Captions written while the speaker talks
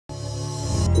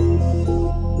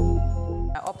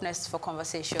Up next for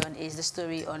conversation is the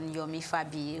story on Yomi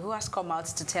Fabiyi, who has come out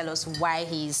to tell us why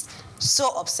he's so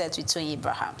upset with Toyin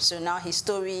Abraham. So now his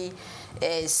story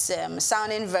is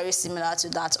sounding very similar to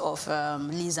that of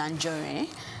Liz Anjorin.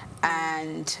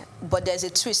 But there's a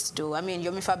twist though. I mean,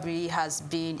 Yomi Fabiyi has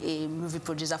been a movie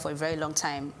producer for a very long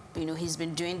time. You know, he's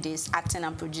been doing this, acting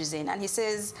and producing. And he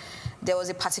says there was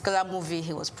a particular movie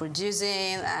he was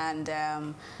producing, and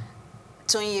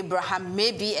Toyin Abraham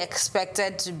may be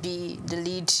expected to be the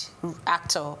lead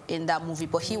actor in that movie,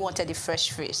 but he wanted a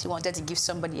fresh face. He wanted to give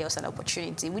somebody else an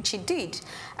opportunity, which he did.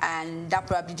 And that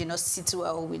probably did not sit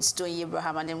well with Toyin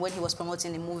Abraham. And then when he was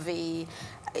promoting the movie,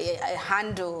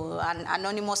 an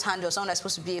anonymous handle, someone that's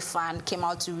supposed to be a fan, came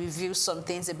out to reveal some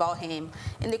things about him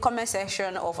in the comment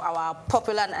section of our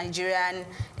popular Nigerian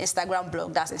Instagram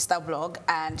blog, that's Instablog,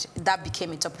 and that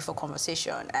became a topic for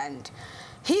conversation. And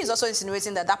he is also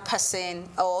insinuating that that person,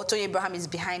 or Toyin Abraham, is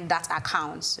behind that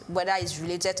account, whether it's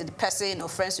related to the person or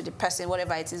friends with the person,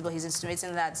 whatever it is, but he's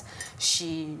insinuating that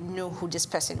she knew who this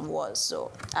person was.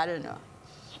 So, I don't know.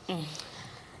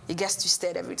 It gets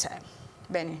twisted every time.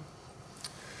 Benny?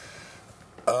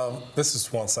 This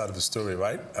is one side of the story,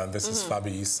 right? And this is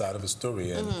Fabiyi's side of the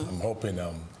story. And I'm hoping,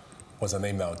 what's her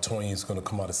name now? Toyin is going to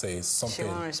come out and say something.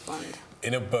 She won't respond.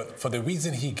 You know, but for the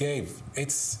reason he gave,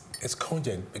 it's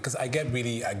cogent, because I get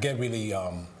really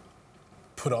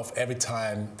put off every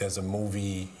time there's a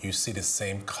movie, you see the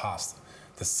same cast,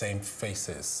 the same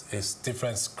faces. It's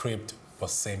different script, but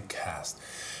same cast.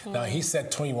 Now, he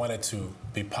said Toyin wanted to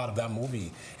be part of that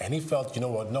movie, and he felt, you know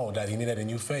what, no, that he needed a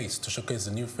new face, to showcase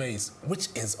a new face, which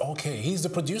is okay. He's the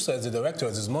producer, it's the director,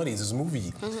 it's his money, it's his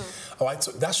movie. All right,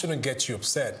 so that shouldn't get you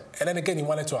upset. And then again, he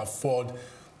wanted to afford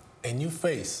a new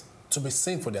face to be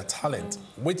seen for their talent,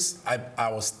 which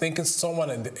I was thinking someone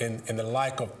in the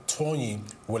like of Toyin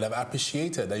would have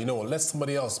appreciated, that, you know, let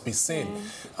somebody else be seen.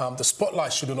 The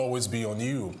spotlight shouldn't always be on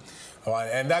you. All right,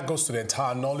 and that goes to the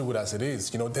entire Nollywood as it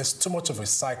is. You know, there's too much of a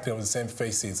cycle of the same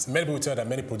faces. Many people tell that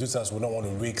many producers will not want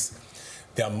to risk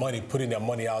their money, putting their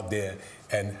money out there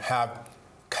and have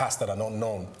casts that are not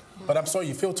known. But I'm sorry,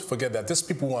 you fail to forget that these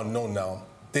people who are known now,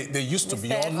 they used to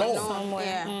be unknown.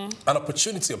 An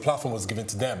opportunity, a platform was given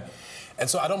to them. And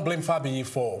so I don't blame Fabiyi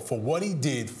for what he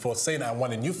did, for saying, I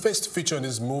want a new face to feature in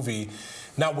this movie.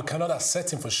 Now, we cannot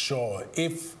assess him for sure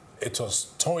if it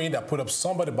was Toyin that put up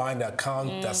somebody behind the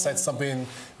account that said something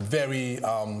very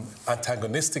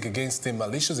antagonistic against him,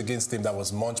 malicious against him, that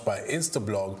was launched by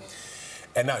Instablog.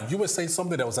 And now you were saying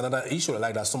something, there was another issue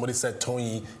like that. Somebody said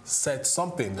Toyin said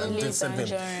something and did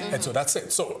something. And so that's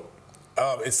it. So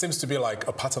it seems to be like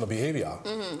a pattern of behavior.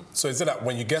 So is it that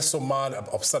when you get so mad,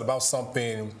 upset about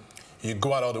something, you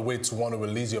go out all the way to want to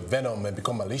release your venom and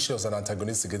become malicious and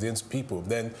antagonistic against people,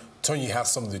 then Toyin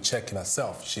has something to check in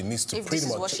herself. She needs to pretty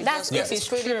much... That's if it's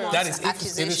pretty much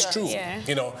if it is true.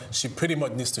 You know, she pretty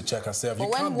much needs to check herself.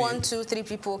 But when 1, 2, 3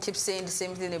 people keep saying the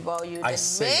same thing about you,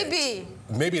 then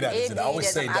maybe that is it. I always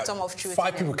say that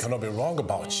 5 people cannot be wrong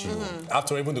about you.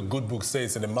 After even the good book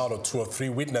says in the mouth of 2 or 3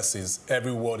 witnesses,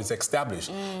 every word is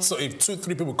established. So if 2 or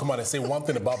 3 people come out and say one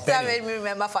thing about Benny... That made me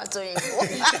remember Toyin.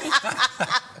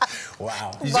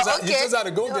 Wow. You just had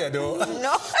to go there, though.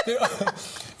 No.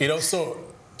 You know, so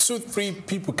 2 or 3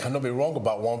 people cannot be wrong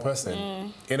about one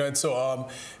person. You know, and so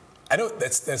I know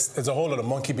there's a whole lot of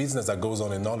monkey business that goes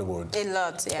on in Nollywood. A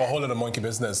lot, yeah. A whole lot of monkey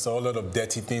business, a whole lot of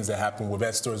dirty things that happen. We've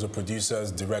had stories of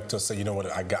producers, directors say, you know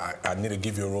what, I need to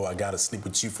give you a role, I got to sleep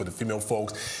with you for the female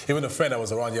folks. Even a friend that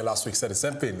was around here last week said the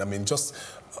same thing. I mean, just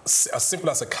as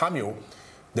simple as a cameo.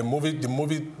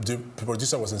 The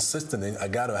producer was insisting, I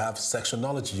got to have sexual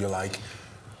knowledge. You're like,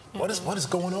 what is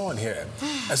going on here?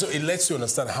 And so it lets you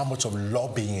understand how much of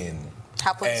lobbying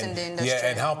happens in the industry. Yeah,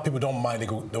 and how people don't mind.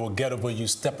 They will get over you,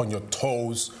 step on your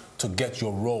toes to get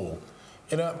your role.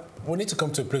 You know, we need to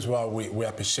come to a place where we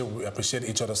appreciate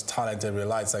each other's talent and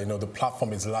realize that, you know, the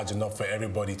platform is large enough for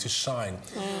everybody to shine.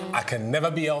 I can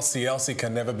never be Elsie. Elsie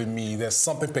can never be me. There's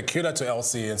something peculiar to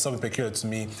Elsie and something peculiar to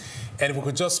me. And if we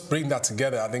could just bring that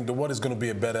together, I think the world is going to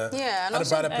be a better and a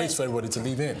brighter place for everybody to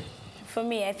live in. For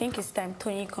me, I think it's time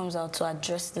Toyin comes out to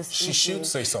address this issue. She should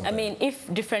say something. I mean,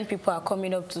 if different people are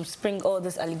coming up to spring all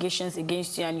these allegations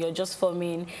against you and you're just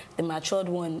forming the matured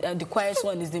one, the quiet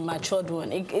one is the matured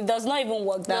one. It does not even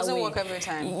work that way. It doesn't work every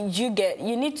time.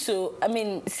 You need to, I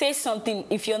mean, say something.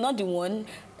 If you're not the one,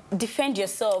 defend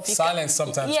yourself. Silence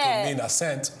sometimes could mean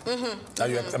assent. I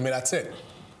mean, that's it.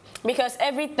 Because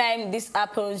every time this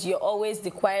happens, you're always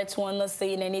the quiet one, not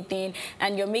saying anything,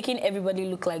 and you're making everybody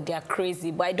look like they're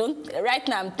crazy. But I don't. Right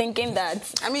now, I'm thinking that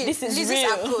this is Lizzy's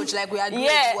real. approach, like we agreed,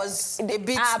 was a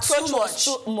bit her approach too much. was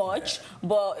too much,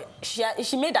 but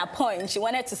she made a point. She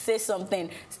wanted to say something,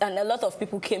 and a lot of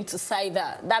people came to side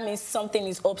her. That means something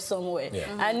is up somewhere.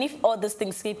 Yeah. And if all these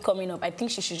things keep coming up, I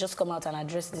think she should just come out and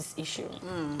address this issue.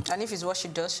 And if it's what she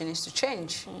does, she needs to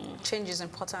change. Change is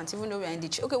important, even though we're in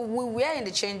the... Okay, we are in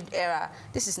the change era.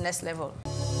 This is next level.